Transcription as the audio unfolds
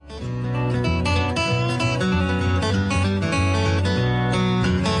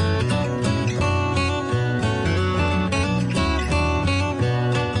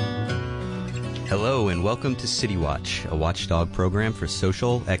Welcome to City Watch, a watchdog program for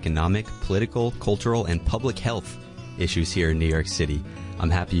social, economic, political, cultural, and public health issues here in New York City. I'm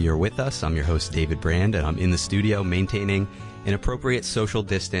happy you're with us. I'm your host, David Brand, and I'm in the studio maintaining an appropriate social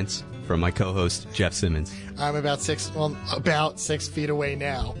distance from my co-host, Jeff Simmons. I'm about 6 feet away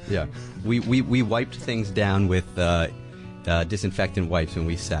now. Yeah. We wiped things down with disinfectant wipes when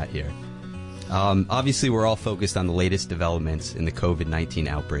we sat here. Obviously, we're all focused on the latest developments in the COVID-19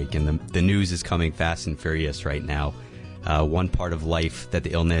 outbreak, and the news is coming fast and furious right now. One part of life that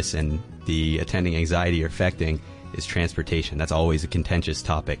the illness and the attending anxiety are affecting is transportation. That's always a contentious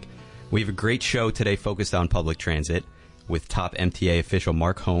topic. We have a great show today focused on public transit with top MTA official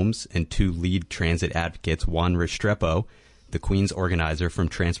Mark Holmes and two lead transit advocates, Juan Restrepo, the Queens organizer from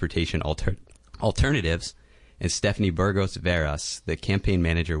Transportation Alternatives, and Stephanie Burgos Veras, the campaign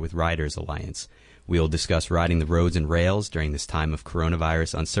manager with Riders Alliance. We will discuss riding the roads and rails during this time of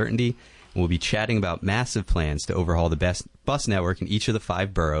coronavirus uncertainty, and we'll be chatting about massive plans to overhaul the best bus network in each of the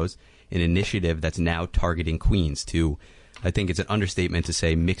 5 boroughs, an initiative that's now targeting Queens to, I think it's an understatement to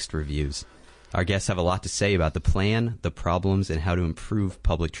say, mixed reviews. Our guests have a lot to say about the plan, the problems, and how to improve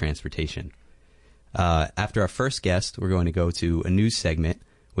public transportation. After our first guest, we're going to go to a news segment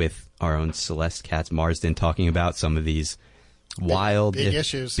with our own Celeste Katz Marsden talking about some of these wild, big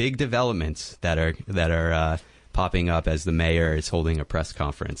issues, big developments that are popping up as the mayor is holding a press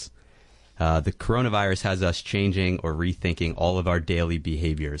conference. The coronavirus has us changing or rethinking all of our daily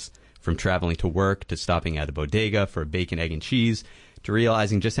behaviors, from traveling to work to stopping at a bodega for bacon, egg, and cheese, to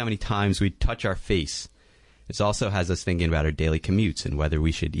realizing just how many times we touch our face. This also has us thinking about our daily commutes and whether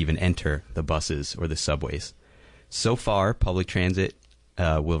we should even enter the buses or the subways. So far, public transit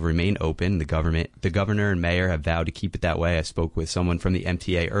will remain open. The governor and mayor have vowed to keep it that way. I spoke with someone from the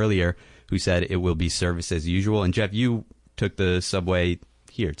MTA earlier who said it will be service as usual. And Jeff, you took the subway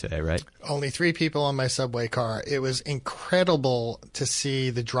here today, right? Only 3 people on my subway car. It was incredible to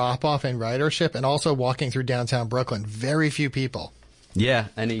see the drop-off in ridership, and also walking through downtown Brooklyn. Very few people. Yeah,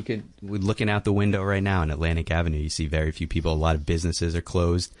 and we're looking out the window right now on Atlantic Avenue. You see very few people. A lot of businesses are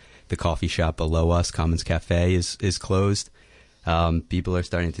closed. The coffee shop below us, Commons Cafe, is closed. People are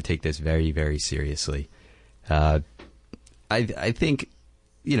starting to take this very, very seriously. I think,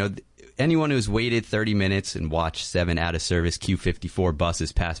 anyone who's waited 30 minutes and watched 7 out-of-service Q54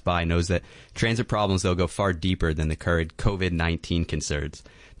 buses pass by knows that transit problems, they'll go far deeper than the current COVID-19 concerns.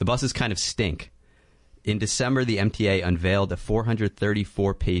 The buses kind of stink. In December, the MTA unveiled a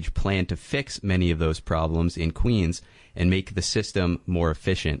 434-page plan to fix many of those problems in Queens and make the system more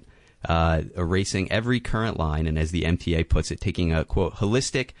efficient, erasing every current line, and as the MTA puts it, taking a, quote,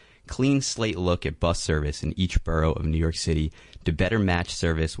 holistic, clean slate look at bus service in each borough of New York City to better match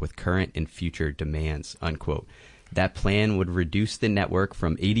service with current and future demands, unquote. That plan would reduce the network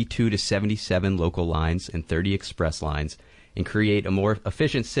from 82 to 77 local lines and 30 express lines and create a more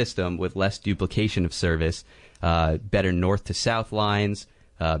efficient system with less duplication of service, better north to south lines,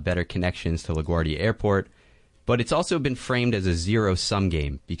 better connections to LaGuardia Airport. But it's also been framed as a zero-sum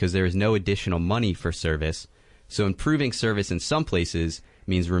game because there is no additional money for service. So improving service in some places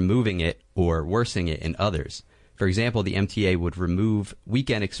means removing it or worsening it in others. For example, the MTA would remove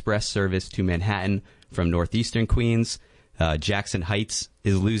weekend express service to Manhattan from northeastern Queens. Jackson Heights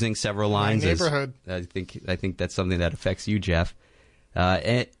is losing several lines. My neighborhood. I think that's something that affects you, Jeff.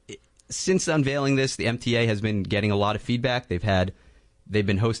 And since unveiling this, the MTA has been getting a lot of feedback. They've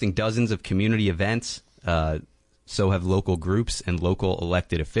been hosting dozens of community events. So have local groups and local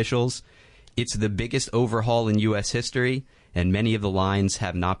elected officials. It's the biggest overhaul in U.S. history, and many of the lines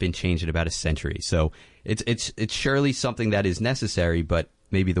have not been changed in about a century. So it's surely something that is necessary, but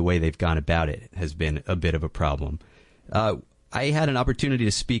maybe the way they've gone about it has been a bit of a problem. I had an opportunity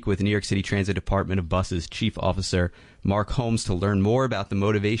to speak with New York City Transit Department of Buses Chief Officer Mark Holmes to learn more about the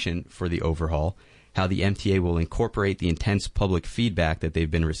motivation for the overhaul, how the MTA will incorporate the intense public feedback that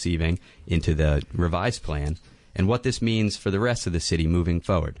they've been receiving into the revised plan, and what this means for the rest of the city moving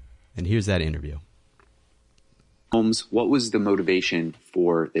forward. And here's that interview. Holmes, what was the motivation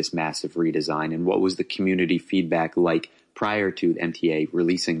for this massive redesign, and what was the community feedback like prior to the MTA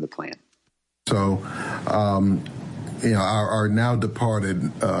releasing the plan? So, our now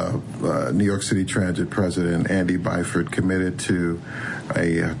departed New York City Transit President, Andy Byford, committed to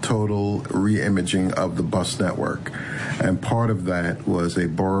a total re-imaging of the bus network. And part of that was a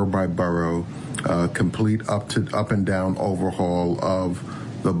borough-by-borough, complete up and down overhaul of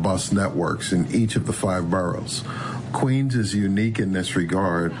the bus networks in each of the 5 boroughs. Queens is unique in this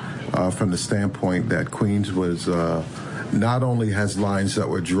regard from the standpoint that Queens was not only has lines that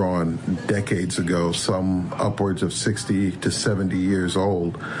were drawn decades ago, some upwards of 60 to 70 years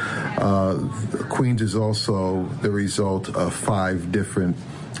old, Queens is also the result of 5 different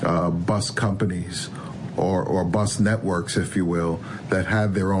bus companies or bus networks, if you will, that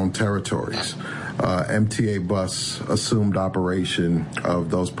had their own territories. MTA Bus assumed operation of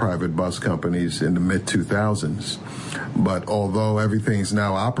those private bus companies in the mid-2000s. But although everything's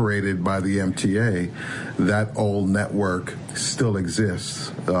now operated by the MTA, that old network still exists.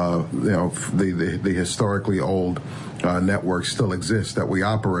 The historically old network still exists that we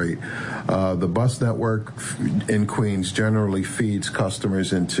operate. The bus network in Queens generally feeds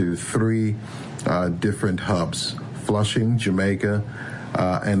customers into 3 different hubs: Flushing, Jamaica,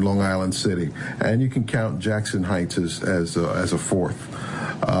 and Long Island City. And you can count Jackson Heights as a 4th.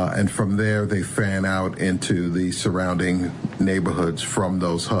 And from there, they fan out into the surrounding neighborhoods from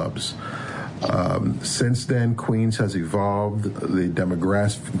those hubs. Since then, Queens has evolved. The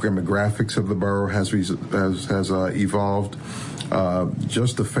demographics of the borough has evolved.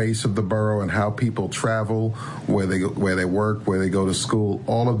 Just the face of the borough and how people travel, where they work, where they go to school,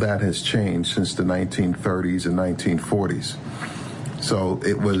 all of that has changed since the 1930s and 1940s. So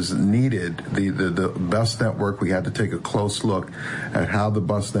it was needed, the bus network, we had to take a close look at how the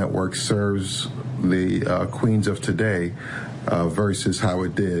bus network serves the Queens of today versus how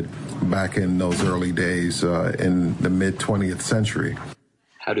it did back in those early days in the mid-20th century.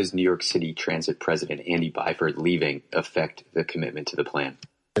 How does New York City Transit President Andy Byford leaving affect the commitment to the plan?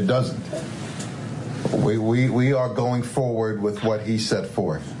 It doesn't. We are going forward with what he set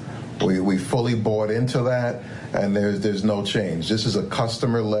forth. We fully bought into that, and there's no change. This is a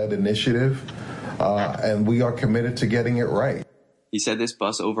customer-led initiative, and we are committed to getting it right. He said this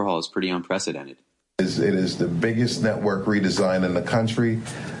bus overhaul is pretty unprecedented. It is the biggest network redesign in the country,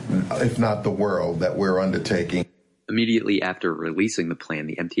 if not the world, that we're undertaking. Immediately after releasing the plan,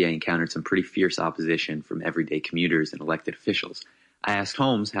 the MTA encountered some pretty fierce opposition from everyday commuters and elected officials. I asked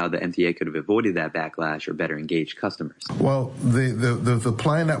Holmes how the MTA could have avoided that backlash or better engaged customers. Well, the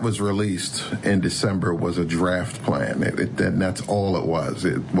plan that was released in December was a draft plan. And that's all it was.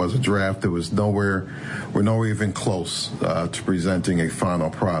 It was a draft. We're nowhere even close to presenting a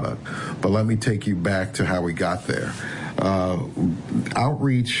final product. But let me take you back to how we got there.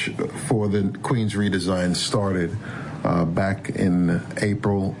 Outreach for the Queens redesign started back in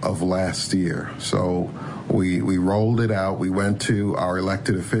April of last year. So we rolled it out. We went to our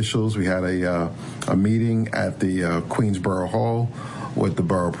elected officials. We had a meeting at the Queensborough Hall with the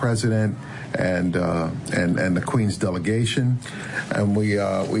borough president and the Queens delegation, and we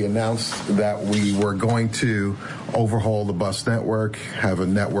announced that we were going to overhaul the bus network, have a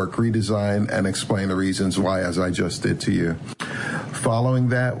network redesign, and explain the reasons why, as I just did to you. Following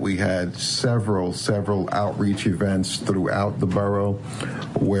that, we had several outreach events throughout the borough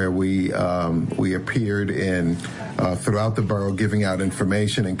where we appeared in throughout the borough, giving out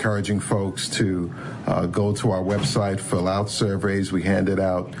information, encouraging folks to go to our website, fill out surveys. We handed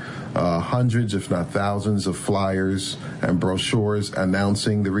out hundreds, if not thousands, of flyers and brochures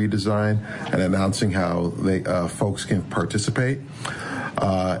announcing the redesign and announcing how folks can participate.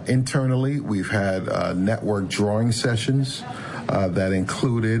 Internally, we've had network drawing sessions that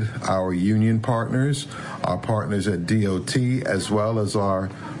included our union partners, our partners at DOT, as well as our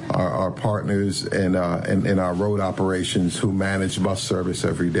partners in our road operations who manage bus service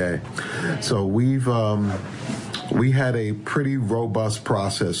every day. So we had a pretty robust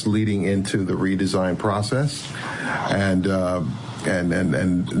process leading into the redesign process, and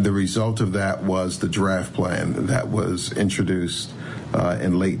the result of that was the draft plan that was introduced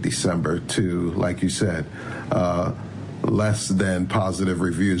in late December to, like you said, less than positive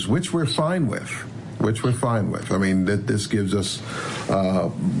reviews, which we're fine with. I mean, this gives us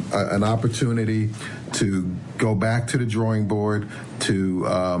an opportunity to go back to the drawing board to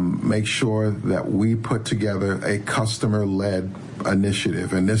make sure that we put together a customer-led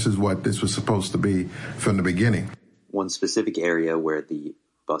initiative, and this is what this was supposed to be from the beginning. One specific area where the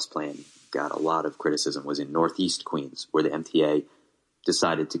bus plan got a lot of criticism was in Northeast Queens, where the MTA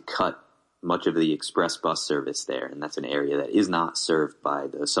decided to cut much of the express bus service there, and that's an area that is not served by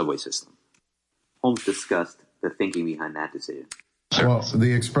the subway system. Holmes discussed the thinking behind that decision. Well,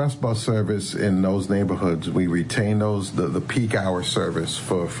 the express bus service in those neighborhoods, we retain the peak hour service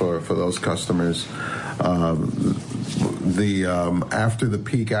for those customers. After the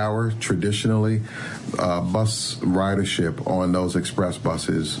peak hour, traditionally, bus ridership on those express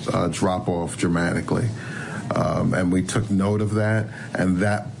buses drop off dramatically. And we took note of that, and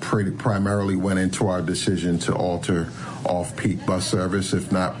that primarily went into our decision to alter off-peak bus service,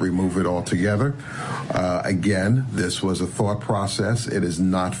 if not remove it altogether. Again, this was a thought process. It is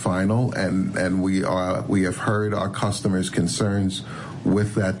not final, and we have heard our customers' concerns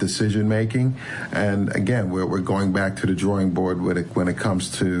with that decision making. And again, we're going back to the drawing board when it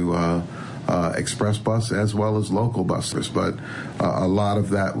comes to express bus as well as local buses. But a lot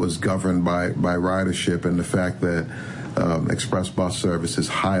of that was governed by ridership and the fact that express bus service is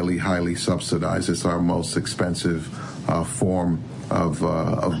highly subsidized. It's our most expensive form of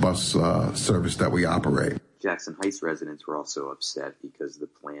bus service that we operate. Jackson Heights residents were also upset because the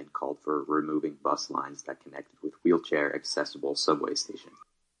plan called for removing bus lines that connected with wheelchair-accessible subway stations.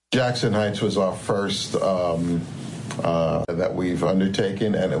 Jackson Heights was our first that we've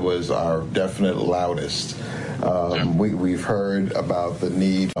undertaken, and it was our definite loudest. We've heard about the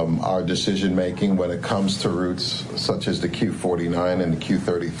need our decision-making when it comes to routes such as the Q49 and the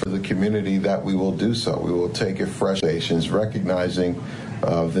Q30. For the community that we will do so. We will take it fresh stations, recognizing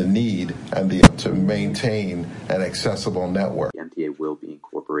the need and to maintain an accessible network. The MTA will be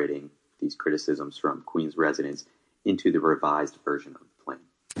incorporating these criticisms from Queens residents into the revised version of the plan.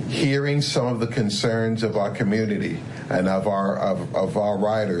 Hearing some of the concerns of our community and of our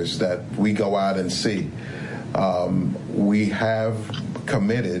riders that we go out and see, we have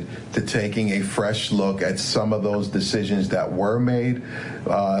committed to taking a fresh look at some of those decisions that were made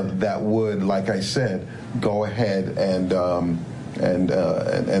that would, like I said, go ahead and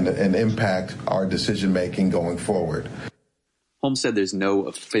impact our decision making going forward. Holmes said there's no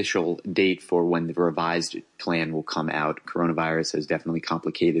official date for when the revised plan will come out. Coronavirus has definitely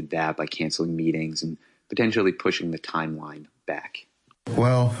complicated that by canceling meetings and potentially pushing the timeline back.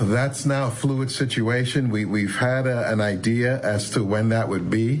 Well, that's now a fluid situation. We've had an idea as to when that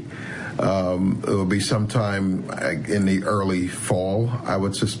would be. It will be sometime in the early fall, I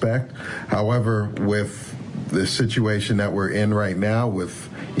would suspect. However, with the situation that we're in right now, with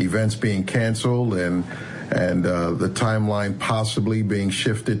events being canceled and the timeline possibly being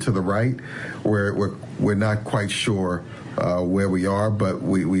shifted to the right, we're not quite sure where we are, but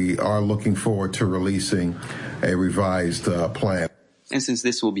we are looking forward to releasing a revised plan. And since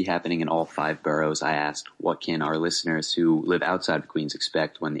this will be happening in all 5 boroughs, I asked, what can our listeners who live outside of Queens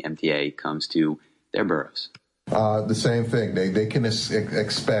expect when the MTA comes to their boroughs? The same thing. They can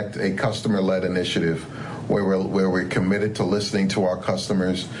expect a customer-led initiative where we're committed to listening to our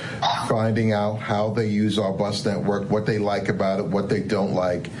customers, finding out how they use our bus network, what they like about it, what they don't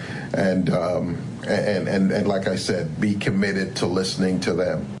like, and like I said, be committed to listening to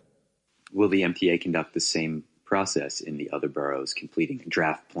them. Will the MTA conduct the same process in the other boroughs, completing a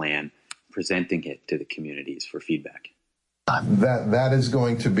draft plan, presenting it to the communities for feedback? That is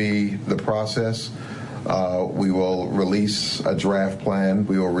going to be the process. We will release a draft plan.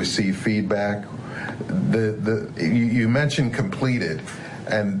 We will receive feedback. You mentioned completed,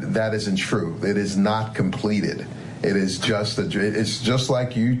 and that isn't true. It is not completed. It is it's just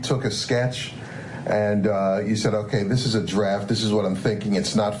like you took a sketch and you said, okay, this is a draft. This is what I'm thinking.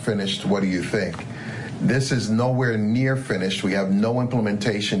 It's not finished. What do you think? This is nowhere near finished. We have no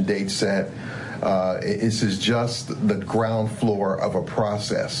implementation date set. This is just the ground floor of a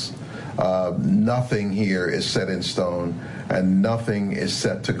process. Nothing here is set in stone, and nothing is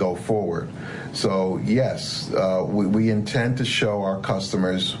set to go forward. So, yes, we intend to show our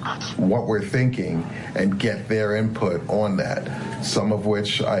customers what we're thinking and get their input on that, some of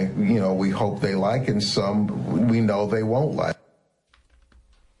which we hope they like and some we know they won't like.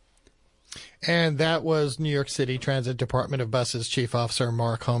 And that was New York City Transit Department of Buses Chief Officer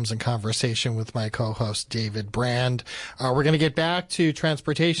Mark Holmes in conversation with my co-host David Brand. We're going to get back to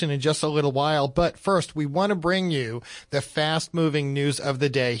transportation in just a little while, but first we want to bring you the fast-moving news of the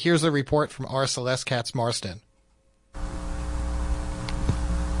day. Here's a report from our Celeste Katz-Marston.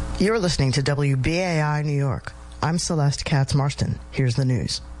 You're listening to WBAI New York. I'm Celeste Katz-Marston. Here's the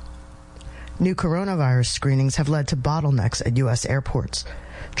news. New coronavirus screenings have led to bottlenecks at U.S. airports.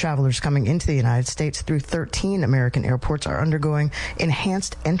 Travelers coming into the United States through 13 American airports are undergoing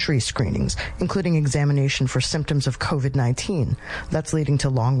enhanced entry screenings, including examination for symptoms of COVID-19. That's leading to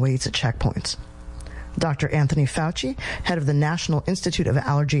long waits at checkpoints. Dr. Anthony Fauci, head of the National Institute of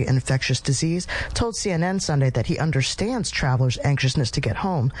Allergy and Infectious Disease, told CNN Sunday that he understands travelers' anxiousness to get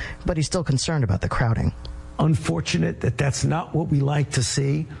home, but he's still concerned about the crowding. Unfortunate that that's not what we like to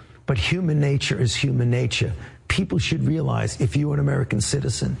see, but human nature is human nature. People should realize if you are an American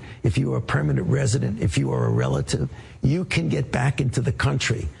citizen, if you are a permanent resident, if you are a relative, you can get back into the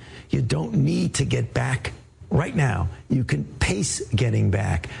country. You don't need to get back right now. You can pace getting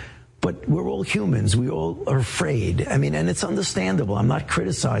back. But we're all humans. We all are afraid. I mean, and it's understandable. I'm not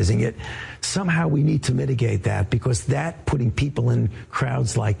criticizing it. Somehow we need to mitigate that, because that, putting people in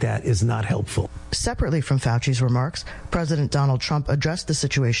crowds like that, is not helpful. Separately from Fauci's remarks, President Donald Trump addressed the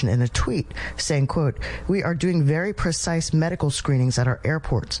situation in a tweet, saying, quote, "We are doing very precise medical screenings at our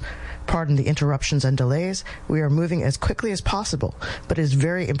airports. Pardon the interruptions and delays. We are moving as quickly as possible, but it is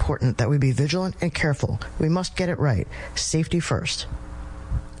very important that we be vigilant and careful. We must get it right. Safety first."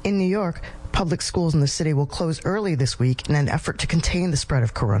 In New York, public schools in the city will close early this week in an effort to contain the spread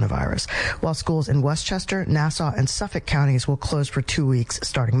of coronavirus, while schools in Westchester, Nassau, and Suffolk counties will close for 2 weeks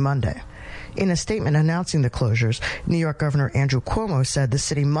starting Monday. In a statement announcing the closures, New York Governor Andrew Cuomo said the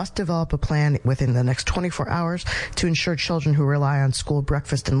city must develop a plan within the next 24 hours to ensure children who rely on school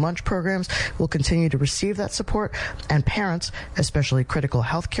breakfast and lunch programs will continue to receive that support, and parents, especially critical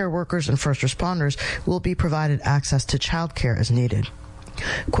healthcare workers and first responders, will be provided access to childcare as needed.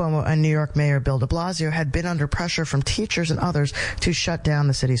 Cuomo and New York Mayor Bill de Blasio had been under pressure from teachers and others to shut down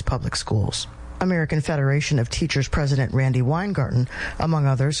the city's public schools. American Federation of Teachers President Randy Weingarten, among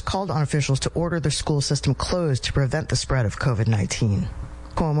others, called on officials to order the school system closed to prevent the spread of COVID-19.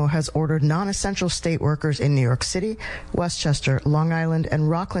 Cuomo has ordered non-essential state workers in New York City, Westchester, Long Island, and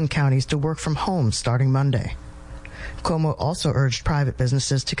Rockland counties to work from home starting Monday. Cuomo also urged private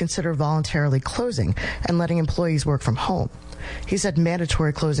businesses to consider voluntarily closing and letting employees work from home. He said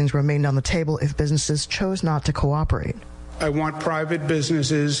mandatory closings remained on the table if businesses chose not to cooperate. I want private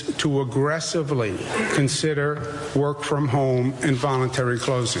businesses to aggressively consider work from home and voluntary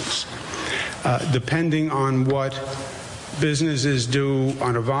closings. Depending on what businesses do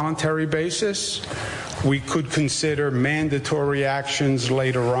on a voluntary basis, we could consider mandatory actions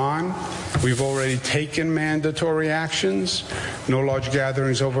later on. We've already taken mandatory actions. No large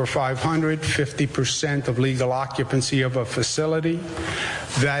gatherings over 500, 50% of legal occupancy of a facility.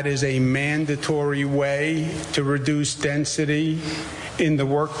 That is a mandatory way to reduce density in the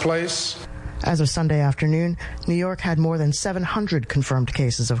workplace. As of Sunday afternoon, New York had more than 700 confirmed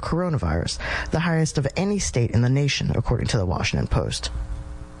cases of coronavirus, the highest of any state in the nation, according to the Washington Post.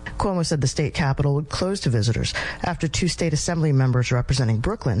 Cuomo said the state capitol would close to visitors after 2 state assembly members representing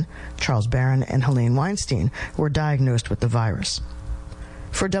Brooklyn, Charles Barron and Helene Weinstein, were diagnosed with the virus.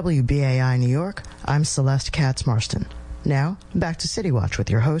 For WBAI New York, I'm Celeste Katz-Marston. Now, back to City Watch with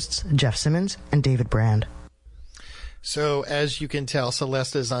your hosts, Jeff Simmons and David Brand. So, as you can tell,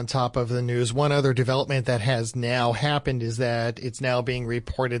 Celeste is on top of the news. One other development that has now happened is that it's now being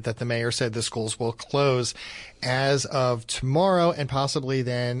reported that the mayor said the schools will close as of tomorrow and possibly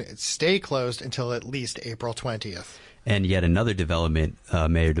then stay closed until at least April 20th. And yet another development,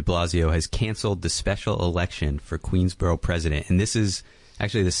 Mayor de Blasio has canceled the special election for Queensborough president. And this is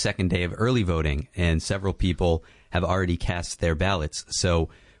actually the second day of early voting, and several people have already cast their ballots. So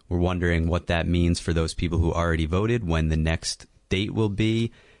we're wondering what that means for those people who already voted, when the next date will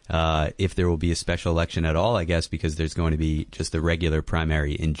be, if there will be a special election at all, I guess, because there's going to be just the regular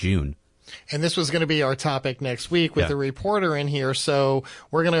primary in June. And this was going to be our topic next week with the reporter in here. So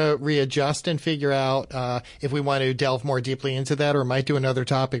we're going to readjust and figure out if we want to delve more deeply into that, or might do another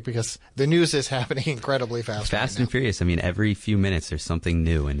topic, because the news is happening incredibly fast. Fast and furious. I mean, every few minutes there's something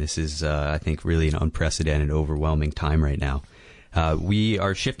new. And this is, I think, really an unprecedented, overwhelming time right now. We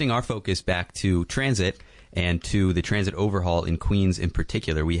are shifting our focus back to transit and to the transit overhaul in Queens in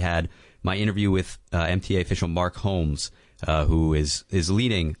particular. We had my interview with MTA official Mark Holmes, who is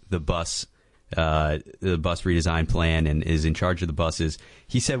leading the bus redesign plan and is in charge of the buses.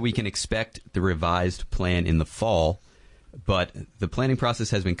 He said we can expect the revised plan in the fall, but the planning process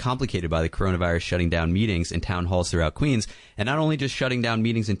has been complicated by the coronavirus shutting down meetings and town halls throughout Queens. And not only just shutting down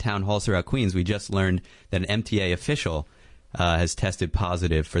meetings and town halls throughout Queens, we just learned that an MTA official has tested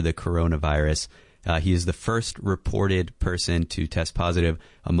positive for the coronavirus. He is the first reported person to test positive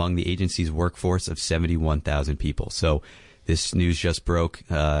among the agency's workforce of 71,000 people. So this news just broke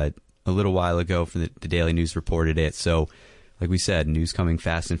a little while ago. From the Daily News reported it. So, like we said, news coming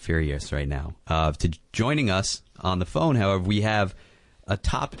fast and furious right now. Joining us on the phone, however, we have a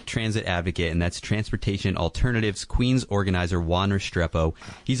top transit advocate, and that's Transportation Alternatives Queens organizer Juan Restrepo.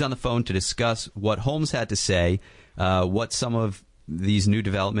 He's on the phone to discuss what Holmes had to say, what some of these new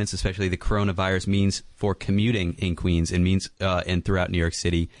developments, especially the coronavirus, means for commuting in Queens and means and throughout New York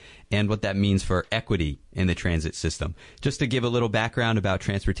City, and what that means for equity in the transit system. Just to give a little background about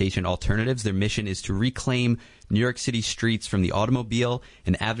Transportation Alternatives, their mission is to reclaim New York City streets from the automobile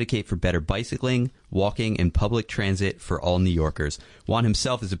and advocate for better bicycling, walking, and public transit for all New Yorkers. Juan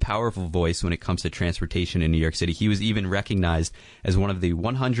himself is a powerful voice when it comes to transportation in New York City. He was even recognized as one of the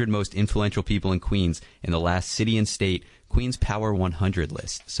 100 most influential people in Queens in the last City and State Queens Power 100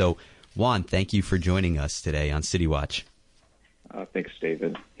 list. So, Juan, thank you for joining us today on City Watch. Thanks,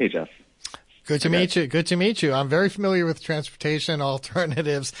 David. Hey, Jeff. Good to meet you. Good to meet you. I'm very familiar with Transportation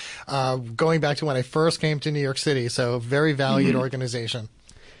Alternatives, going back to when I first came to New York City. So, very valued organization.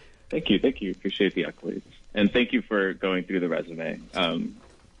 Thank you. Appreciate the accolades. And thank you for going through the resume.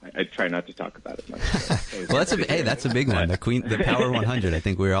 I try not to talk about it much. Well, that's a big one. The Power 100. I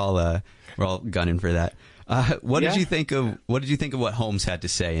think we're all gunning for that. What did you think of what Holmes had to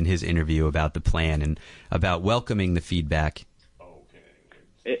say in his interview about the plan and about welcoming the feedback?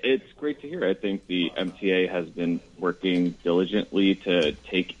 It's great to hear. I think the MTA has been working diligently to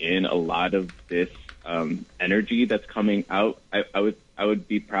take in a lot of this energy that's coming out. I would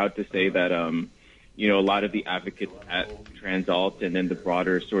be proud to say that a lot of the advocates at TransAlt and then the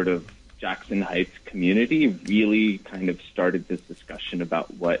broader sort of Jackson Heights community really kind of started this discussion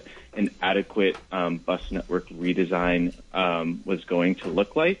about what an adequate bus network redesign was going to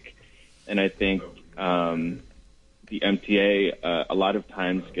look like. And I think the MTA a lot of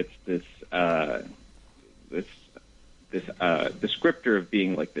times gets this descriptor of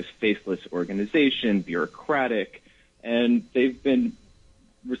being like this faceless organization, bureaucratic, and they've been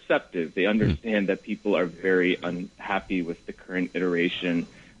receptive. They understand that people are very unhappy with the current iteration.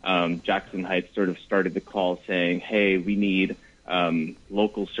 Jackson Heights sort of started the call saying, hey, we need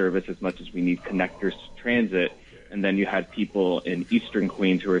local service as much as we need connectors to transit. And then you had people in Eastern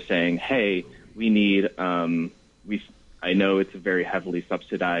Queens who are saying, hey, we need I know it's a very heavily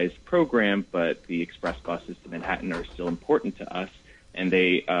subsidized program, but the express buses to Manhattan are still important to us, and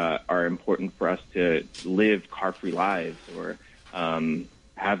they are important for us to live car-free lives or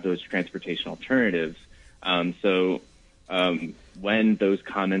have those transportation alternatives. When those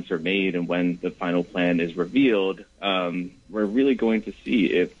comments are made and when the final plan is revealed, we're really going to see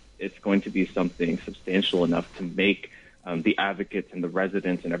if it's going to be something substantial enough to make the advocates and the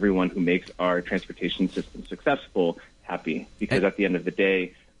residents and everyone who makes our transportation system successful happy. Because at the end of the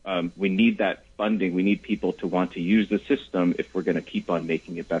day, we need that funding. We need people to want to use the system if we're going to keep on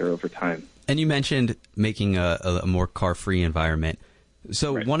making it better over time. And you mentioned making a more car-free environment.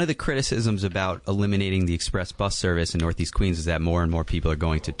 So right. One of the criticisms about eliminating the express bus service in Northeast Queens is that more and more people are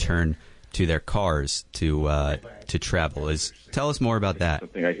going to turn to their cars to travel. Tell us more about that.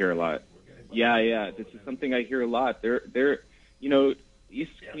 Something I hear a lot. Yeah. This is something I hear a lot.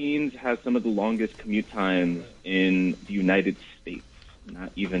 East Queens has some of the longest commute times in the United States,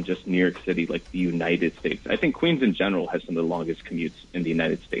 not even just New York City, like the United States. I think Queens in general has some of the longest commutes in the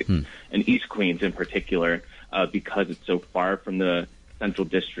United States, and East Queens in particular, because it's so far from the Central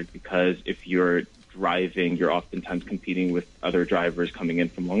District, because if you're driving, you're oftentimes competing with other drivers coming in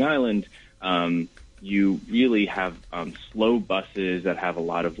from Long Island. You really have slow buses that have a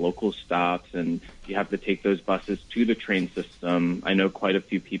lot of local stops, and you have to take those buses to the train system. I know quite a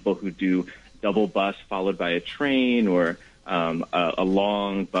few people who do double bus followed by a train, or a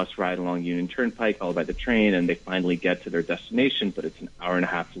long bus ride along Union Turnpike followed by the train, and they finally get to their destination, but it's an hour and a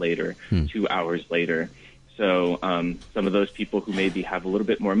half later, 2 hours later. So some of those people who maybe have a little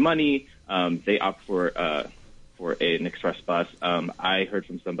bit more money, they opt for an express bus. I heard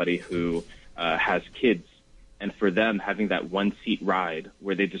from somebody who has kids, and for them, having that one-seat ride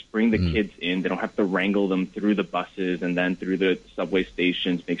where they just bring the kids in, they don't have to wrangle them through the buses and then through the subway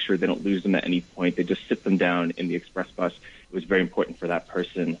stations, make sure they don't lose them at any point. They just sit them down in the express bus. It was very important for that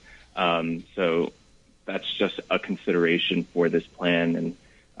person. So that's just a consideration for this plan,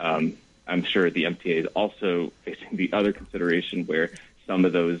 and I'm sure the MTA is also facing the other consideration where some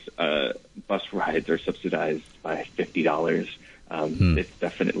of those bus rides are subsidized by $50. It's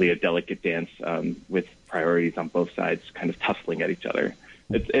definitely a delicate dance with priorities on both sides kind of tussling at each other.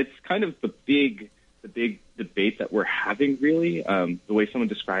 It's kind of the big debate that we're having, really. The way someone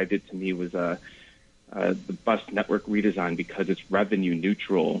described it to me was the bus network redesign, because it's revenue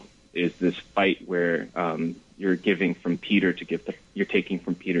neutral, is this fight where you're giving from Peter to give to, you're taking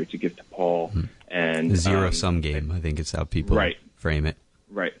from Peter to give to Paul, and the zero-sum game. I think it's how people frame it.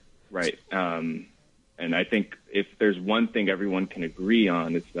 Right. And I think if there's one thing everyone can agree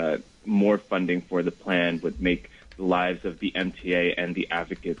on, it's that more funding for the plan would make the lives of the MTA and the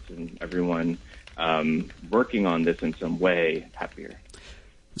advocates and everyone working on this in some way happier.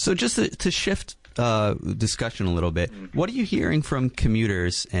 So just to shift discussion a little bit. What are you hearing from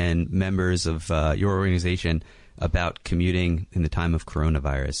commuters and members of your organization about commuting in the time of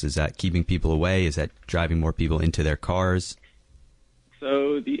coronavirus? Is that keeping people away? Is that driving more people into their cars?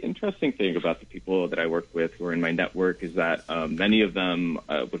 So the interesting thing about the people that I work with who are in my network is that many of them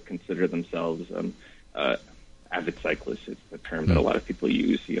would consider themselves avid cyclists. It's the term that a lot of people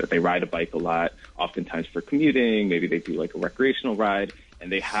use. They ride a bike a lot, oftentimes for commuting. Maybe they do like a recreational ride,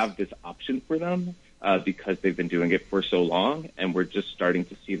 and they have this option for them because they've been doing it for so long. And we're just starting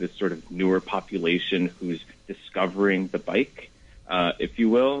to see this sort of newer population who's discovering the bike, if you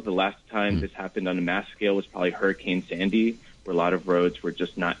will. The last time this happened on a mass scale was probably Hurricane Sandy, where a lot of roads were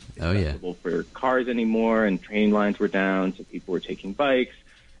just not accessible for cars anymore, and train lines were down, so people were taking bikes.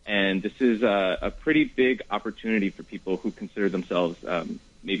 And this is a pretty big opportunity for people who consider themselves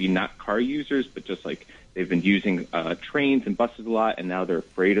maybe not car users, but just like they've been using trains and buses a lot, and now they're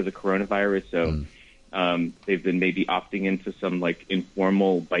afraid of the coronavirus. So they've been maybe opting into some like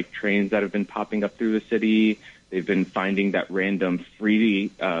informal bike trains that have been popping up through the city. They've been finding that random free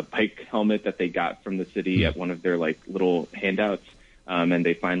bike helmet that they got from the city at one of their like little handouts. And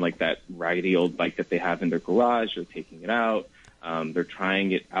they find like that raggedy old bike that they have in their garage. They're taking it out. They're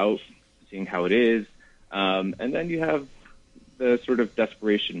trying it out, seeing how it is. And then you have the sort of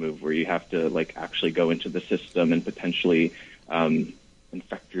desperation move where you have to like actually go into the system and potentially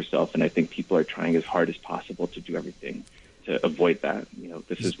infect yourself. And I think people are trying as hard as possible to do everything to avoid that.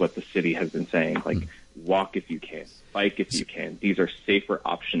 This is what the city has been saying, like walk if you can, bike if you can. These are safer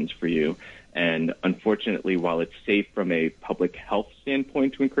options for you. And unfortunately, while it's safe from a public health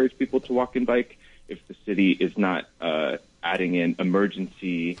standpoint to encourage people to walk and bike, if the city is not adding in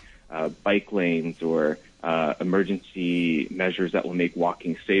emergency bike lanes or emergency measures that will make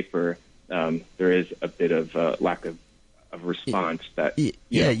walking safer, there is a bit of lack of response. You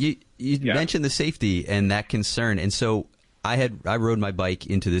mentioned the safety and that concern, and so I rode my bike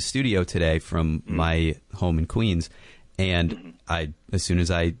into the studio today from my home in Queens, and as soon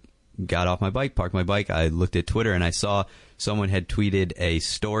as I got off my bike, parked my bike, I looked at Twitter and I saw someone had tweeted a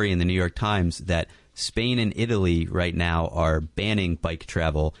story in the New York Times that Spain and Italy right now are banning bike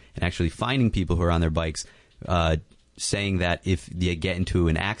travel and actually finding people who are on their bikes, saying that if you get into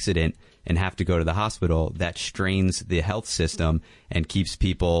an accident and have to go to the hospital, that strains the health system and keeps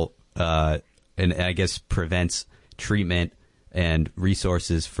people, and I guess prevents treatment and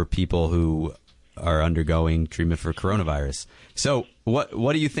resources for people who are undergoing treatment for coronavirus. So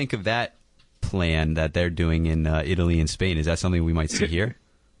what do you think of that plan that they're doing in Italy and Spain? Is that something we might see here?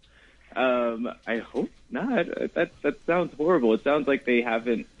 I hope not. That sounds horrible. It sounds like they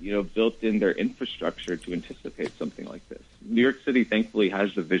haven't, built in their infrastructure to anticipate something like this. New York City, thankfully,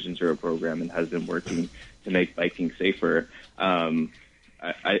 has the Vision Zero program and has been working to make biking safer.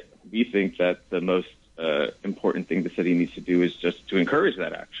 We think that the most important thing the city needs to do is just to encourage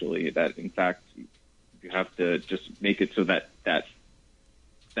that, actually, that, in fact, you have to just make it so that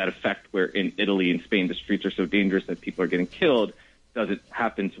effect where in Italy and Spain the streets are so dangerous that people are getting killed doesn't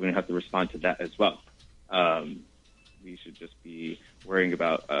happen, so we have to respond to that as well. We should just be worrying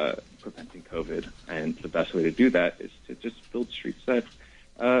about preventing COVID, and the best way to do that is to just build streets that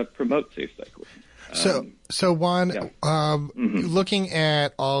promote safe cycling. So Juan, looking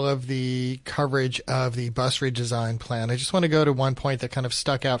at all of the coverage of the bus redesign plan, I just want to go to one point that kind of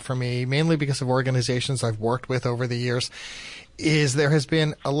stuck out for me, mainly because of organizations I've worked with over the years, is there has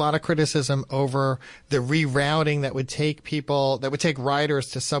been a lot of criticism over the rerouting that would take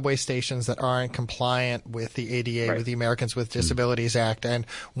riders to subway stations that aren't compliant with the ADA, with the Americans with Disabilities Act. And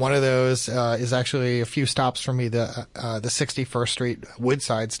one of those is actually a few stops from me, the 61st Street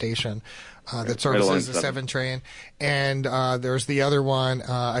Woodside station. That services the 7 train. And there's the other one,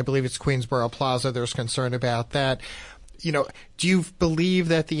 I believe it's Queensboro Plaza. There's concern about that. Do you believe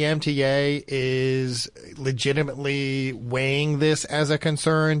that the MTA is legitimately weighing this as a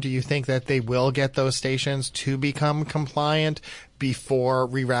concern? Do you think that they will get those stations to become compliant before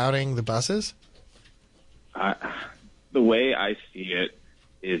rerouting the buses? The way I see it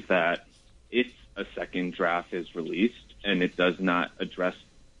is that if a second draft is released and it does not address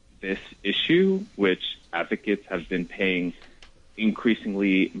this issue, which advocates have been paying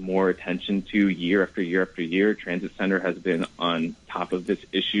increasingly more attention to year after year after year. Transit Center has been on top of this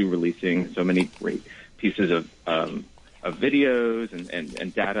issue, releasing so many great pieces of videos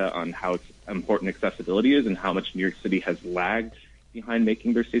and data on how important accessibility is and how much New York City has lagged behind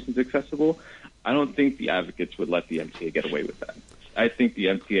making their stations accessible. I don't think the advocates would let the MTA get away with that. I think the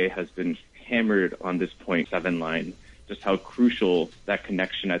MTA has been hammered on this point 7 line, just how crucial that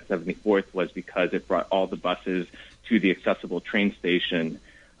connection at 74th was because it brought all the buses to the accessible train station.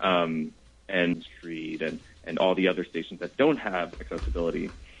 And and Street and all the other stations that don't have accessibility.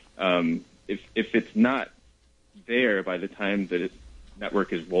 If it's not there by the time that its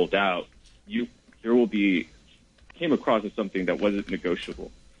network is rolled out, there will be came across as something that wasn't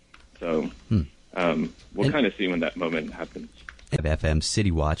negotiable. So we'll kind of see when that moment happens. FM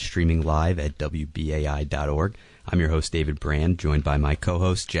City Watch streaming live at WBAI.org. I'm your host, David Brand, joined by my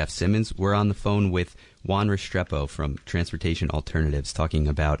co-host, Jeff Simmons. We're on the phone with Juan Restrepo from Transportation Alternatives talking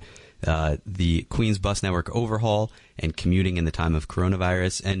about the Queens bus network overhaul and commuting in the time of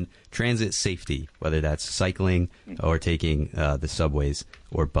coronavirus and transit safety, whether that's cycling or taking the subways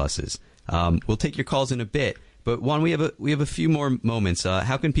or buses. We'll take your calls in a bit. But Juan, we have a few more moments.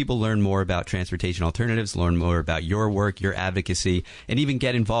 How can people learn more about Transportation Alternatives, learn more about your work, your advocacy, and even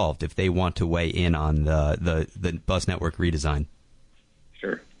get involved if they want to weigh in on the bus network redesign?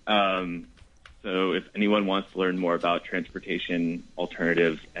 Sure. So if anyone wants to learn more about Transportation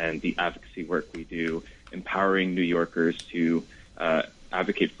Alternatives and the advocacy work we do, empowering New Yorkers to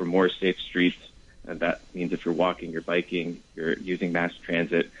advocate for more safe streets, and that means if you're walking, you're biking, you're using mass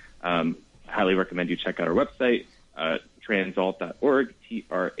transit, highly recommend you check out our website, transalt.org,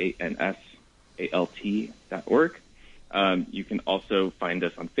 TRANSALT.org. You can also find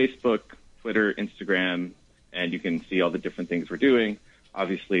us on Facebook, Twitter, Instagram, and you can see all the different things we're doing.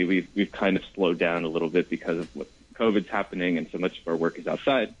 Obviously, we've kind of slowed down a little bit because of what COVID's happening, and so much of our work is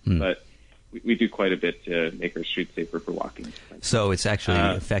outside. But we do quite a bit to make our streets safer for walking. So it's actually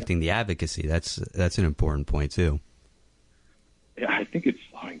affecting the advocacy. That's an important point, too. Yeah, I think it's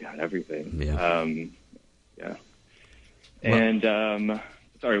slowing down everything. Yeah. Yeah. And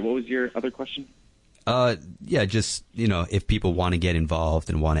sorry, what was your other question? Yeah, just, if people want to get involved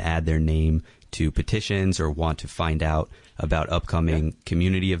and want to add their name to petitions or want to find out about upcoming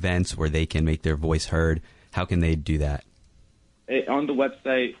community events where they can make their voice heard, how can they do that? On the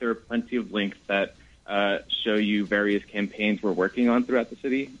website, there are plenty of links that show you various campaigns we're working on throughout the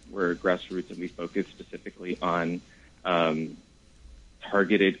city. We're grassroots and we focus specifically on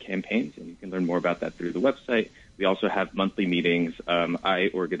targeted campaigns, and you can learn more about that through the website. We also have monthly meetings. I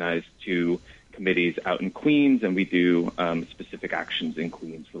organize 2 committees out in Queens, and we do specific actions in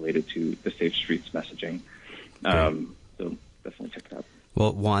Queens related to the Safe Streets messaging. So definitely check it out.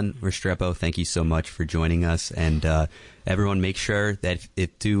 Well, Juan Restrepo, thank you so much for joining us. And everyone, make sure that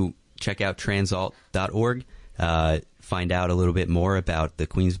to check out transalt.org, find out a little bit more about the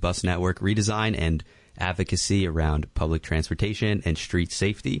Queens Bus Network redesign and advocacy around public transportation and street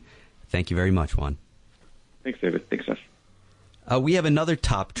safety. Thank you very much, Juan. Thanks, David. Thanks, Jeff. We have another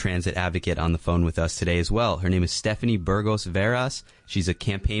top transit advocate on the phone with us today as well. Her name is Stephanie Burgos Veras. She's a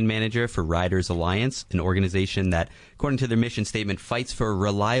campaign manager for Riders Alliance, an organization that, according to their mission statement, fights for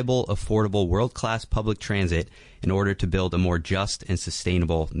reliable, affordable, world-class public transit in order to build a more just and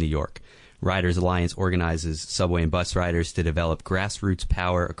sustainable New York. Riders Alliance organizes subway and bus riders to develop grassroots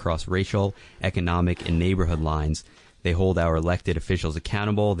power across racial, economic, and neighborhood lines. They hold our elected officials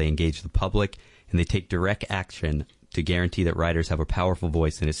accountable, they engage the public, and they take direct action to guarantee that riders have a powerful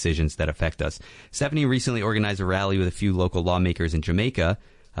voice in decisions that affect us. Stephanie recently organized a rally with a few local lawmakers in Jamaica,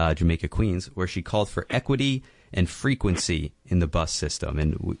 Queens, where she called for equity and frequency in the bus system.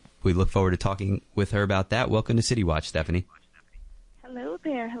 And we look forward to talking with her about that. Welcome to City Watch, Stephanie. Hello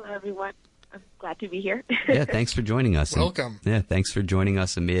there. Hello, everyone. I'm glad to be here. Yeah, thanks for joining us. Welcome. Thanks for joining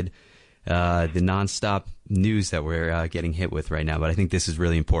us amid the nonstop news that we're getting hit with right now. But I think this is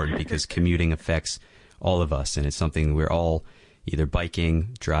really important because commuting affects all of us, and it's something we're all either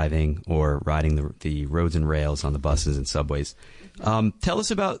biking, driving, or riding the roads and rails on the buses and subways. Tell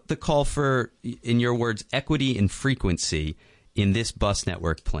us about the call for, in your words, equity and frequency in this bus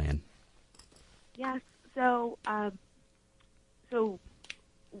network plan. Yes. So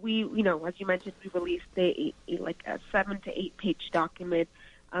we, as you mentioned, we released a 7 to 8 page document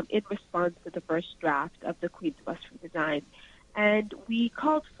in response to the first draft of the Queens Bus redesign, and we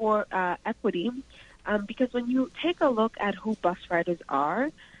called for equity. Because when you take a look at who bus riders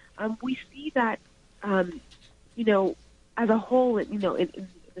are, we see that, as a whole, in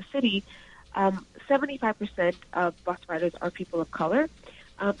the city, 75% of bus riders are people of color,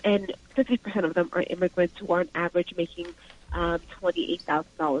 and 50% of them are immigrants who are on average making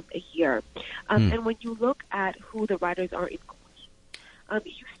 $28,000 a year. And when you look at who the riders are in Queens,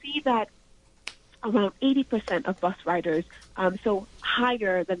 you see that around 80% of bus riders, so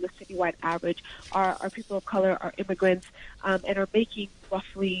higher than the citywide average, are people of color, are immigrants, and are making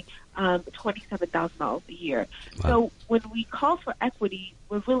roughly $27,000 a year. Wow. So when we call for equity,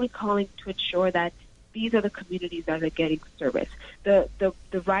 we're really calling to ensure that these are the communities that are getting service.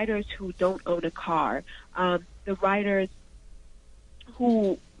 The riders who don't own a car, the riders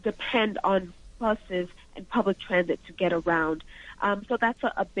who depend on buses and public transit to get around. So that's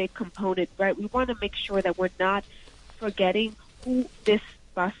a big component, right? We want to make sure that we're not forgetting who this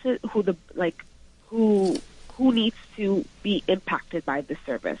bus is, who needs to be impacted by this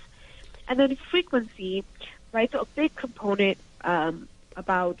service. And then frequency, right? So a big component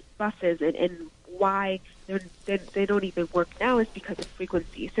about buses and why they don't even work now is because of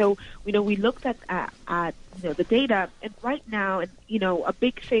frequency. So, we looked at the data, and right now, and, a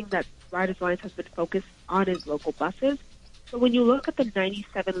big thing that Riders Alliance has been focused on is local buses. So when you look at the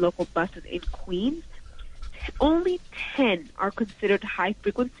 97 local buses in Queens, only 10 are considered high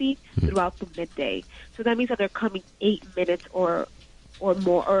frequency throughout the midday. So that means that they're coming 8 minutes or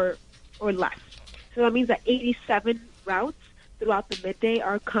more or less. So that means that 87 routes throughout the midday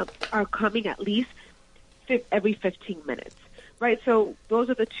are coming at least every 15 minutes, right? So those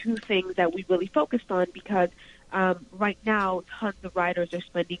are the two things that we really focused on because right now tons of riders are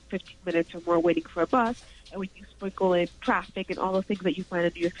spending 15 minutes or more waiting for a bus. And when you sprinkle in traffic and all the things that you find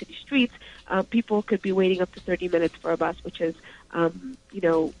on New York City streets, people could be waiting up to 30 minutes for a bus, which is,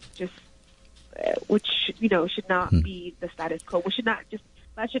 should not be the status quo.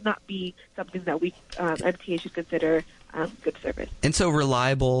 That should not be something that we MTA should consider good service. And so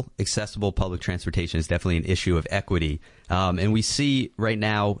reliable, accessible public transportation is definitely an issue of equity. And we see right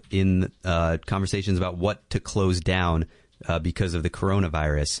now in conversations about what to close down because of the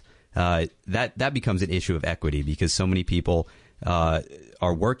coronavirus, that becomes an issue of equity because so many people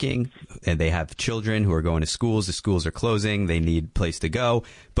are working and they have children who are going to schools. The schools are closing. They need a place to go.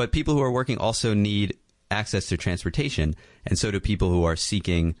 But people who are working also need access to transportation. And so do people who are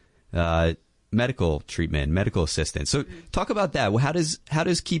seeking medical treatment, medical assistance. So talk about that. How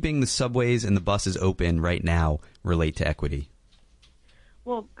does keeping the subways and the buses open right now relate to equity?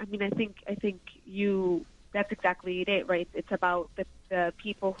 Well, I think that's exactly it, right? It's about the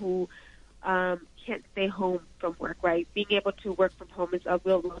people who can't stay home from work, right? Being able to work from home is a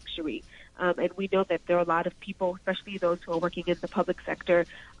real luxury. And we know that there are a lot of people, especially those who are working in the public sector,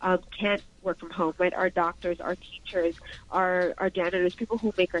 can't work from home, right? Our doctors, our teachers, our janitors, people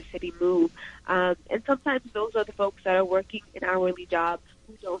who make our city move. And sometimes those are the folks that are working an hourly job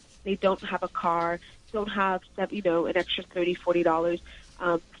who don't have a car, don't have, an extra $30, $40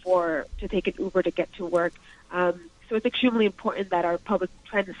 to take an Uber to get to work. So it's extremely important that our public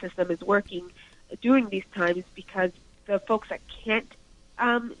transit system is working during these times because the folks that can't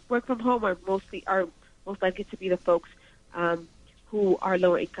work from home are most likely to be the folks who are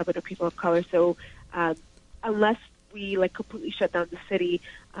lower income and are people of color. So unless we completely shut down the city,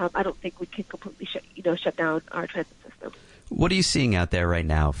 I don't think we can completely shut down our transit system. What are you seeing out there right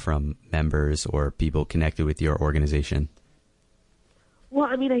now from members or people connected with your organization? Well,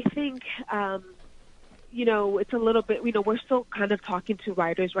 I think, it's a little bit, we're still kind of talking to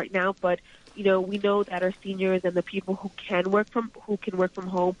riders right now, but, we know that our seniors and the people who can work from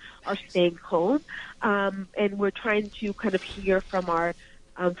home are staying home. And we're trying to kind of hear from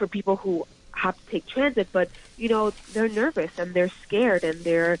from people who have to take transit, but, they're nervous and they're scared and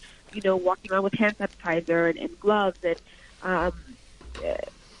they're, walking around with hand sanitizer and gloves and,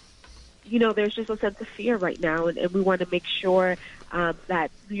 there's just a sense of fear right now, and we want to make sure that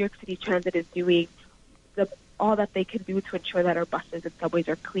New York City Transit is doing all that they can do to ensure that our buses and subways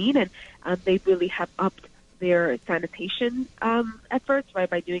are clean, and they really have upped their sanitation efforts, right,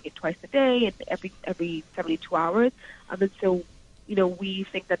 by doing it twice a day and every 72 hours. And so, we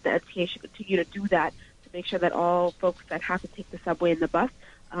think that the MTA should continue to do that to make sure that all folks that have to take the subway and the bus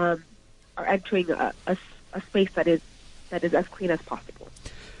are entering a space that is as clean as possible.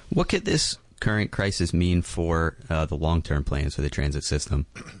 What could this current crisis mean for the long-term plans for the transit system?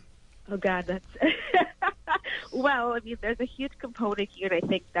 Oh, God, that's... Well, there's a huge component here, and I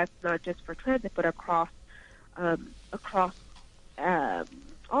think that's not just for transit, but across all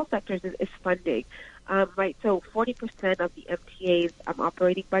sectors is funding, right? So 40% of the MTA's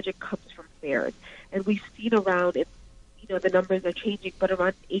operating budget comes from fares, and we've seen around it. The numbers are changing, but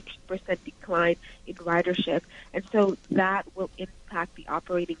around 18% decline in ridership. And so that will impact the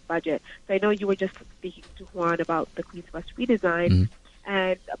operating budget. So I know you were just speaking to Juan about the Queens Bus redesign,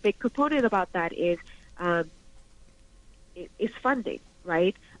 and a big component about that is funding,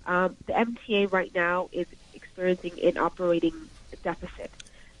 right? The MTA right now is experiencing an operating deficit.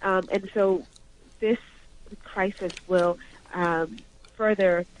 And so this crisis will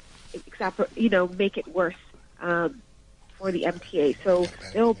further make it worse for the MTA. So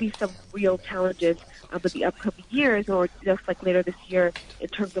there will be some real challenges in the upcoming years, or just like later this year, in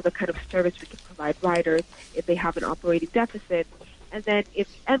terms of the kind of service we can provide riders if they have an operating deficit. And then if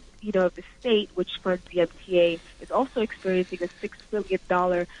the state, which funds the MTA, is also experiencing a $6 billion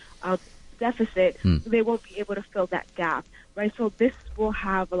deficit, they won't be able to fill that gap, right? So this will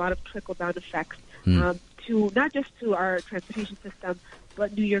have a lot of trickle-down effects to not just to our transportation system,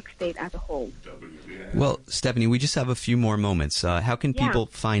 but New York State as a whole. Well, Stephanie, we just have a few more moments. How can people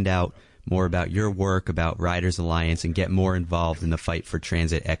find out more about your work, about Riders Alliance, and get more involved in the fight for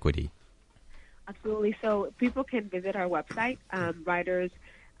transit equity? Absolutely. So people can visit our website, ridersny.org,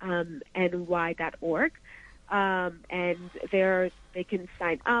 and there they can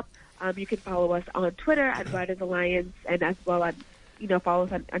sign up. You can follow us on Twitter at Riders Alliance, and as well as follow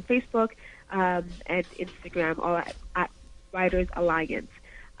us on Facebook and Instagram, all at Riders Alliance.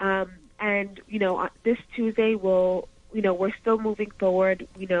 And this Tuesday we're still moving forward.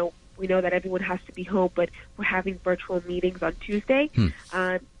 We know that everyone has to be home, but we're having virtual meetings on Tuesday.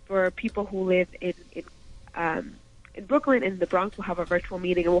 For people who live in Brooklyn and the Bronx, we'll have a virtual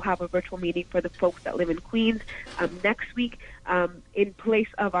meeting, and we'll have a virtual meeting for the folks that live in Queens next week in place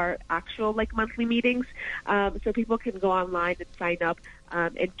of our actual monthly meetings. So people can go online and sign up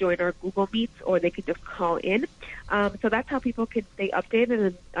and join our Google Meets, or they can just call in. So that's how people can stay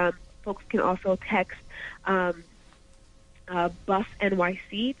updated, and folks can also text Bus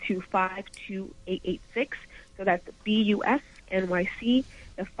NYC to 52886. So that's BUS NYC,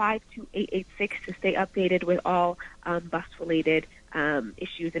 the 52886, to stay updated with all bus-related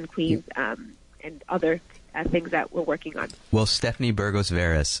issues in Queens and other things that we're working on. Well, Stephanie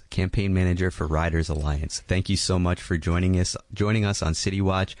Burgos-Veras, campaign manager for Riders Alliance, thank you so much for joining us on City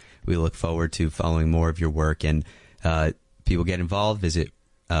Watch. We look forward to following more of your work, and people get involved, visit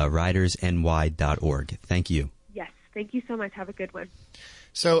ridersny.org. Thank you. Yes, thank you so much. Have a good one.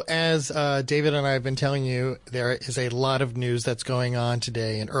 So as David and I have been telling you, there is a lot of news that's going on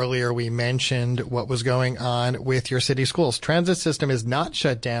today. And earlier we mentioned what was going on with your city schools. Transit system is not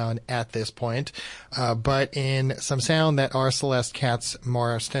shut down at this point, but in some sound that our Celeste Katz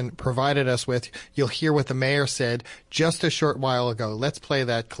Marston provided us with, you'll hear what the mayor said just a short while ago. Let's play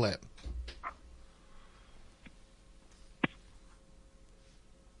that clip.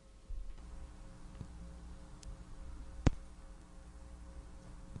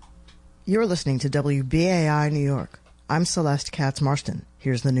 You're listening to WBAI New York. I'm Celeste Katz Marston.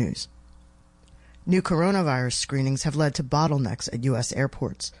 Here's the news. New coronavirus screenings have led to bottlenecks at U.S.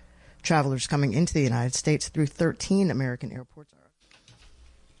 airports. Travelers coming into the United States through 13 American airports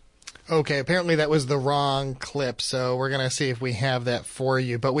are... Okay, apparently that was the wrong clip, so we're going to see if we have that for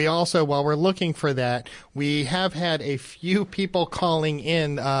you. But we also, while we're looking for that, we have had a few people calling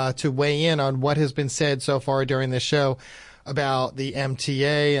in to weigh in on what has been said so far during this show about the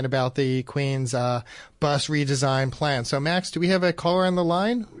MTA and about the Queens bus redesign plan. So, Max, do we have a caller on the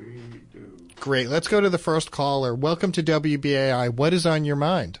line? We do. Great. Let's go to the first caller. Welcome to WBAI. What is on your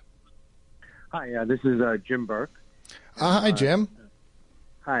mind? Hi, this is Jim Burke. Hi, Jim.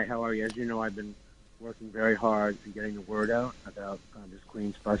 Hi, how are you? As you know, I've been working very hard in getting the word out about this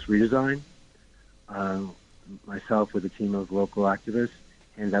Queens bus redesign. Myself, with a team of local activists,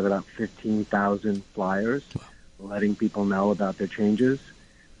 handed out about 15,000 flyers, letting people know about their changes,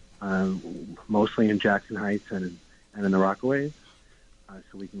 mostly in Jackson Heights and in the Rockaways,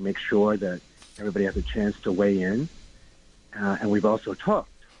 so we can make sure that everybody has a chance to weigh in. And we've also talked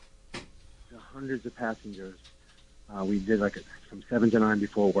to hundreds of passengers. We did from 7 to 9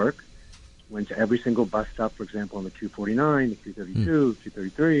 before work, went to every single bus stop, for example, on the 249, the 232,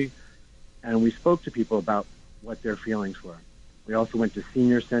 233, and we spoke to people about what their feelings were. We also went to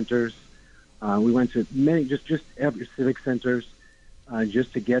senior centers. We went to many, just every civic centers,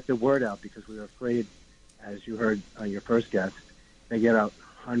 just to get the word out, because we were afraid, as you heard your first guest, they get out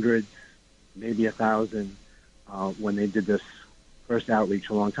hundreds, maybe 1,000, when they did this first outreach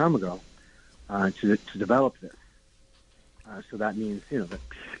a long time ago to develop this. So that means, that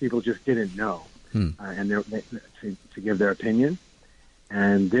people just didn't know, and to give their opinion.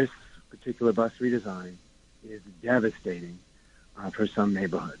 And this particular bus redesign is devastating for some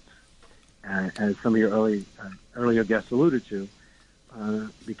neighborhoods. As some of your earlier guests alluded to,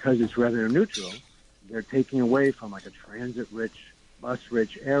 because it's revenue neutral, they're taking away from a transit-rich,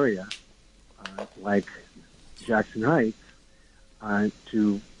 bus-rich area like Jackson Heights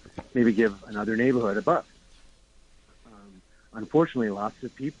to maybe give another neighborhood a bus. Unfortunately, lots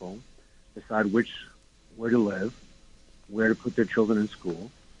of people decide where to live, where to put their children in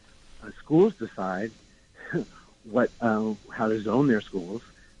school. Schools decide how to zone their schools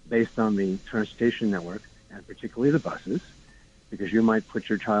based on the transportation network, and particularly the buses, because you might put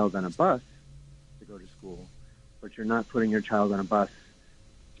your child on a bus to go to school, but you're not putting your child on a bus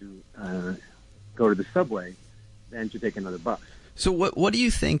to go to the subway, then to take another bus. So what do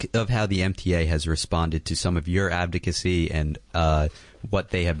you think of how the MTA has responded to some of your advocacy and what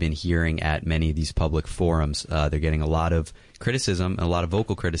they have been hearing at many of these public forums? They're getting a lot of criticism, a lot of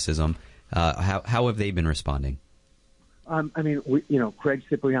vocal criticism. How have they been responding? Craig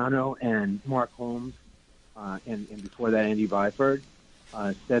Cipriano and Mark Holmes, and before that, Andy Byford,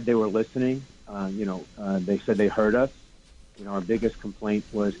 said they were listening. They said they heard us. Our biggest complaint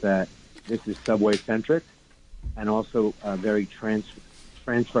was that this is subway-centric and also very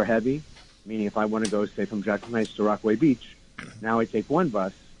transfer-heavy, meaning if I want to go, say, from Jackson Heights to Rockaway Beach, now I take one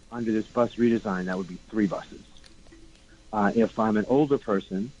bus. Under this bus redesign, that would be 3 buses. If I'm an older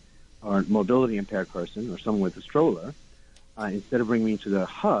person or a mobility-impaired person or someone with a stroller, instead of bringing me to the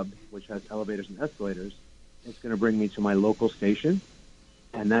hub, which has elevators and escalators, it's going to bring me to my local station,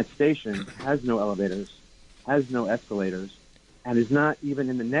 and that station has no elevators, has no escalators, and is not even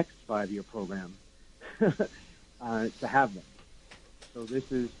in the next 5-year program to have them. So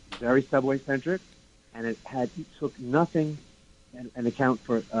this is very subway-centric, and it took nothing and account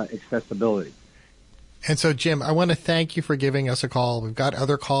for accessibility. And so, Jim, I want to thank you for giving us a call. We've got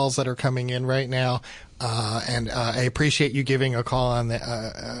other calls that are coming in right now, and I appreciate you giving a call on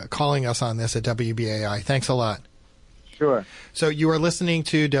calling us on this at WBAI. Thanks a lot. Sure. So you are listening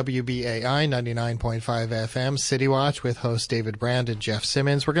to WBAI 99.5 FM City Watch with host David Brand and Jeff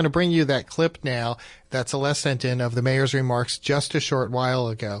Simmons. We're going to bring you that clip now that Celeste sent in of the mayor's remarks just a short while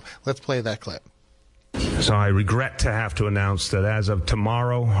ago. Let's play that clip. So I regret to have to announce that as of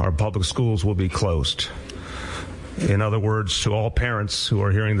tomorrow, our public schools will be closed. In other words, to all parents who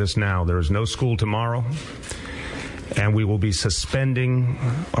are hearing this now, there is no school tomorrow, and we will be suspending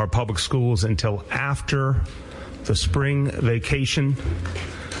our public schools until after the spring vacation.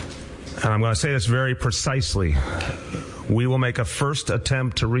 And I'm going to say this very precisely. We will make a first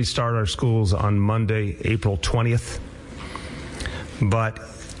attempt to restart our schools on Monday, April 20th. But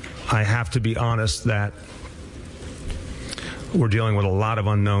I have to be honest that we're dealing with a lot of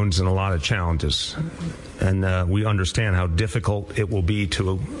unknowns and a lot of challenges. And we understand how difficult it will be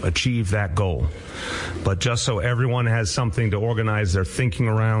to achieve that goal. But just so everyone has something to organize their thinking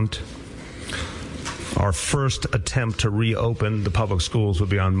around, our first attempt to reopen the public schools will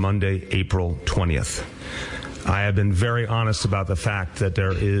be on Monday, April 20th. I have been very honest about the fact that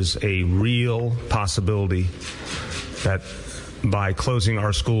there is a real possibility that by closing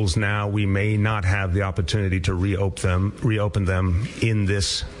our schools now, we may not have the opportunity to reopen them in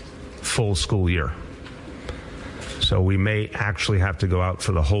this full school year. So we may actually have to go out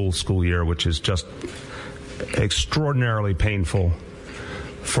for the whole school year, which is just extraordinarily painful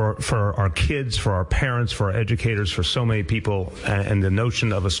for our kids, for our parents, for our educators, for so many people. And the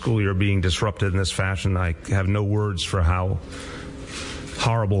notion of a school year being disrupted in this fashion, I have no words for how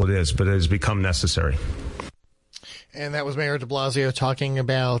horrible it is, but it has become necessary. And that was Mayor de Blasio talking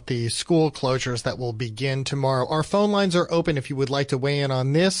about the school closures that will begin tomorrow. Our phone lines are open if you would like to weigh in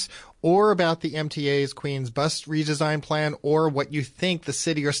on this or about the MTA's Queens bus redesign plan or what you think the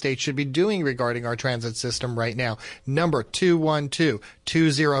city or state should be doing regarding our transit system right now. Number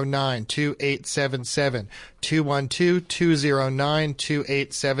 212-209-2877.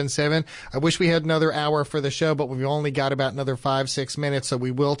 212-209-2877. I wish we had another hour for the show, but we've only got about another 5-6 minutes, so we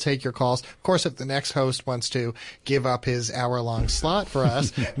will take your calls. Of course, if the next host wants to give up his hour-long slot for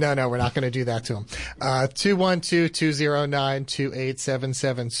us, no, we're not going to do that to him.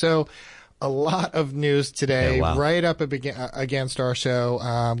 212-209-2877. So a lot of news today, right up against our show.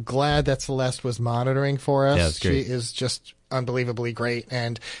 I'm glad that Celeste was monitoring for us. Yeah, that's great. She is just unbelievably great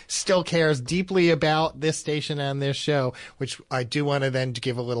and still cares deeply about this station and this show, which I do want to then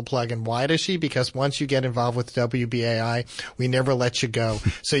give a little plug. And why does she? Because once you get involved with WBAI, we never let you go.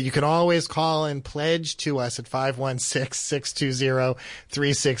 So you can always call and pledge to us at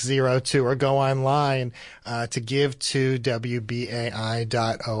 516-620-3602 or go online to give to WBAI.org.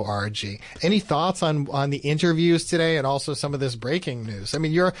 Any thoughts on the interviews today and also some of this breaking news? I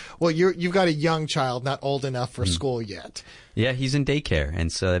mean, you've got a young child, not old enough for school yet. Yeah, he's in daycare,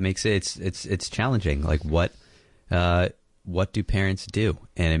 and so that makes it's challenging. Like, what do parents do?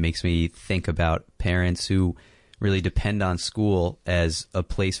 And it makes me think about parents who really depend on school as a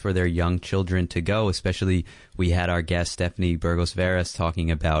place for their young children to go. Especially, we had our guest Stephanie Burgos Veras talking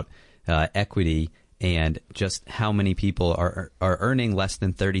about equity and just how many people are earning less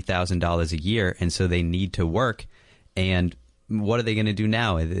than $30,000 a year, and so they need to work. And what are they going to do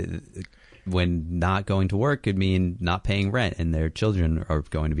now? When not going to work could mean not paying rent, and their children are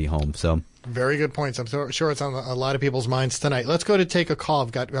going to be home. So very good points. I'm sure it's on a lot of people's minds tonight. Let's go to take a call.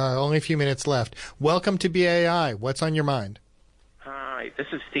 I've got only a few minutes left. Welcome to BAI. What's on your mind? night. This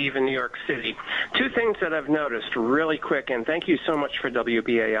is Steve in New York City. Two things that I've noticed really quick, and thank you so much for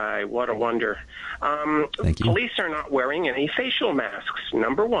WBAI. What a wonder. Thank you. Police are not wearing any facial masks,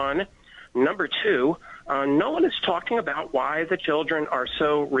 number one. Number two, no one is talking about why the children are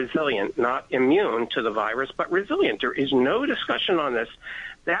so resilient, not immune to the virus, but resilient. There is no discussion on this.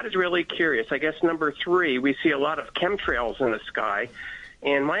 That is really curious. I guess number three, we see a lot of chemtrails in the sky.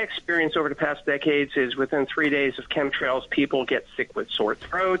 And my experience over the past decades is within 3 days of chemtrails, people get sick with sore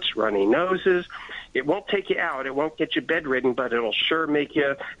throats, runny noses. It won't take you out. It won't get you bedridden, but it'll sure make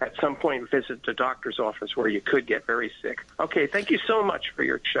you at some point visit the doctor's office where you could get very sick. Okay, thank you so much for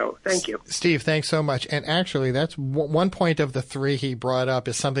your show. Thank you. Steve, thanks so much. And actually, that's one point of the three he brought up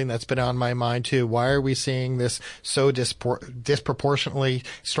is something that's been on my mind, too. Why are we seeing this so disproportionately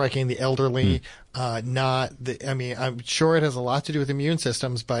striking the elderly? I'm sure it has a lot to do with immune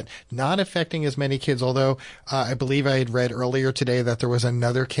systems, but not affecting as many kids. Although I believe I had read earlier today that there was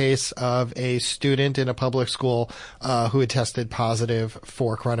another case of a student in a public school who had tested positive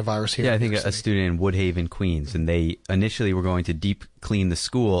for coronavirus here. Yeah, I think a student in Woodhaven, Queens, and they initially were going to deep clean the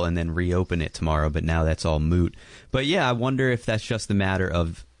school and then reopen it tomorrow, but now that's all moot. But yeah, I wonder if that's just a matter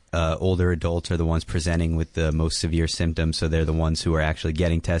of older adults are the ones presenting with the most severe symptoms, so they're the ones who are actually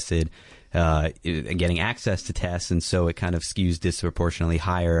getting tested. Getting access to tests, and so it kind of skews disproportionately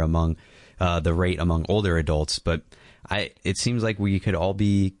higher among the rate among older adults. But it seems like we could all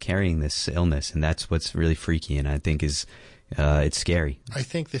be carrying this illness, and that's what's really freaky, and I think is it's scary. I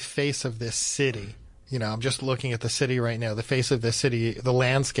think the face of this city, I'm just looking at the city right now. The face of the city, the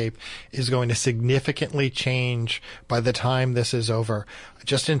landscape is going to significantly change by the time this is over.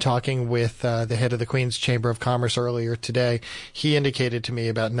 Just in talking with the head of the Queens Chamber of Commerce earlier today, he indicated to me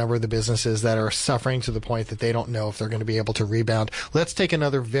about a number of the businesses that are suffering to the point that they don't know if they're going to be able to rebound. Let's take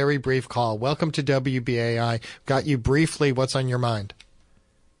another very brief call. Welcome to WBAI. Got you briefly. What's on your mind?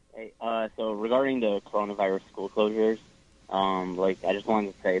 Hey, so regarding the coronavirus school closures, I just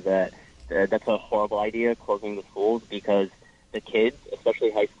wanted to say that that's a horrible idea, closing the schools, because the kids,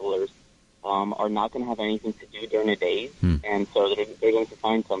 especially high schoolers, are not going to have anything to do during the days, and so they're going to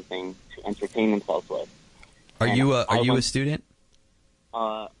find something to entertain themselves with. Are you a student?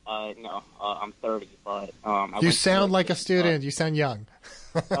 No, I'm 30, but you sound like a student. You sound young.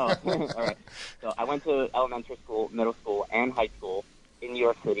 All right. So I went to elementary school, middle school, and high school in New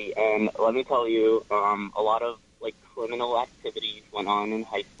York City, and let me tell you, a lot of criminal activities went on in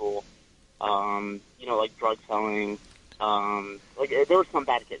high school. Like drug selling. There were some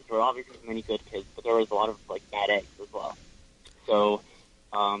bad kids. There were obviously many good kids, but there was a lot of bad eggs as well. So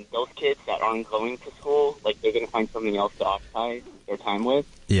those kids that aren't going to school, they're going to find something else to occupy their time with.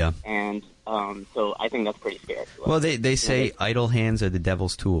 Yeah. And so I think that's pretty scary. Well, they say idle hands are the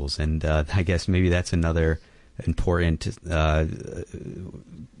devil's tools, and I guess maybe that's another important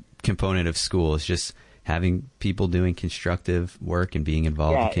component of school is just having people doing constructive work and being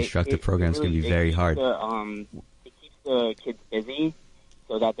involved in constructive programs can be very hard. It keeps the kids busy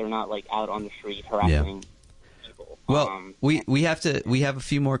so that they're not out on the street harassing people. Well, we have a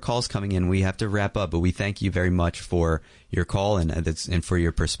few more calls coming in. We have to wrap up, but we thank you very much for your call and for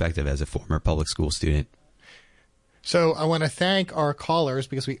your perspective as a former public school student. So I want to thank our callers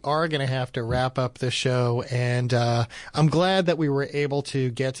because we are going to have to wrap up the show. And I'm glad that we were able to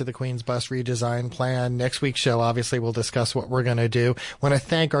get to the Queens Bus redesign plan. Next week's show, obviously, we'll discuss what we're going to do. I want to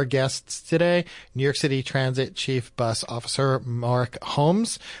thank our guests today, New York City Transit Chief Bus Officer Mark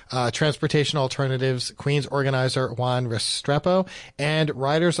Holmes, Transportation Alternatives Queens organizer Juan Restrepo, and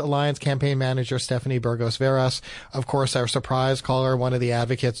Riders Alliance campaign manager Stephanie Burgos Veras. Of course, our surprise caller, one of the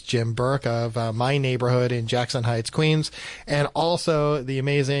advocates, Jim Burke of My Neighborhood in Jackson Heights, Queens, and also the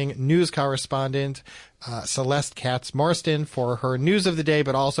amazing news correspondent Celeste Katz Marston for her news of the day,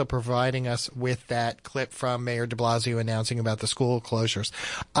 but also providing us with that clip from Mayor de Blasio announcing about the school closures.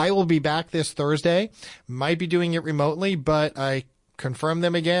 I will be back this Thursday. Might be doing it remotely, but I confirm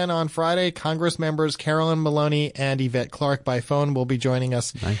them again on Friday. Congress members Carolyn Maloney and Yvette Clarke by phone will be joining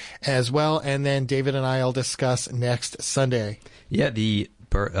us as well. And then David and I will discuss next Sunday. Yeah, the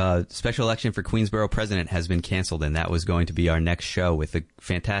special election for Queensborough president has been canceled, and that was going to be our next show with a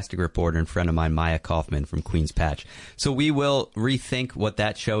fantastic reporter and friend of mine, Maya Kaufman from Queens Patch. So we will rethink what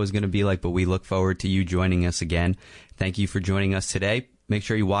that show is going to be like, but we look forward to you joining us again. Thank you for joining us today. Make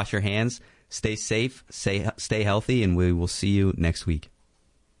sure you wash your hands, stay safe, stay healthy, and we will see you next week.